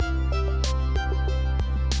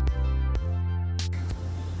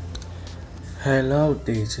Hello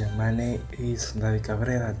teacher, my name is David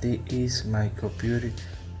Cabrera. This is my computer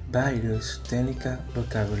virus technical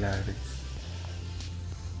vocabulary.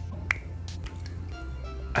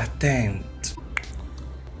 Attempt,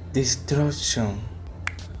 destruction,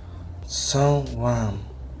 someone,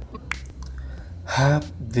 have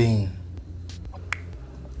been,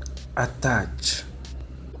 attach,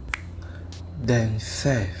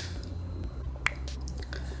 themselves,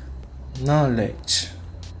 knowledge,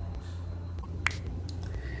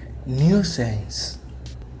 nuisance,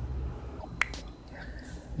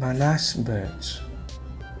 management,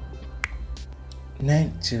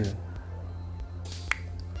 nature,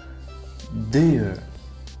 dear,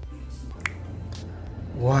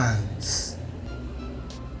 once,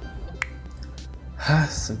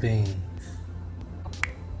 has been,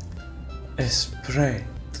 spread,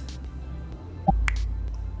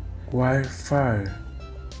 wildfire,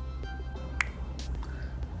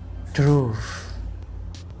 truth,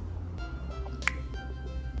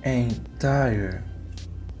 entire,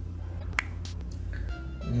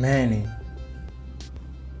 many,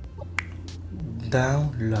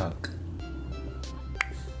 download,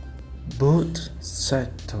 boot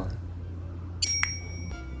sector,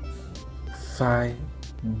 file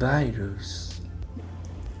virus,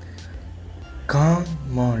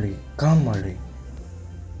 commonly,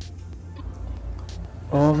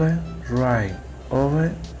 override,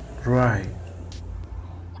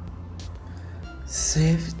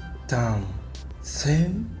 save time,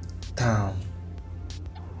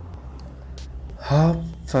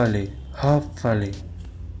 hopefully,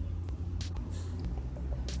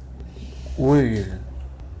 will,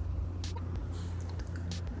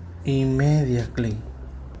 immediately,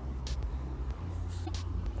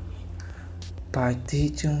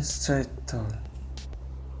 partition sector,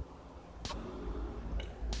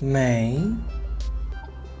 may,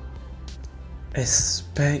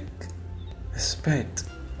 expect,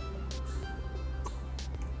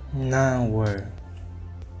 nowhere,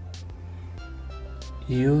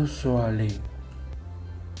 usually,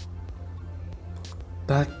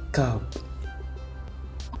 backup,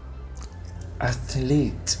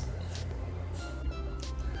 athlete,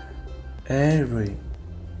 every,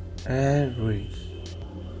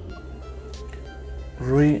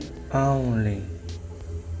 read only,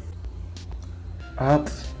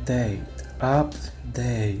 update,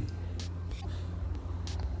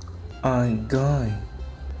 ongoing,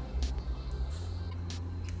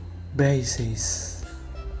 basis,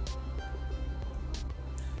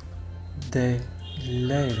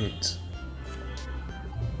 deleted,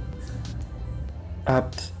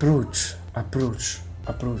 approach,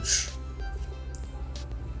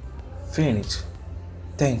 finish.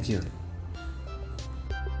 Thank you.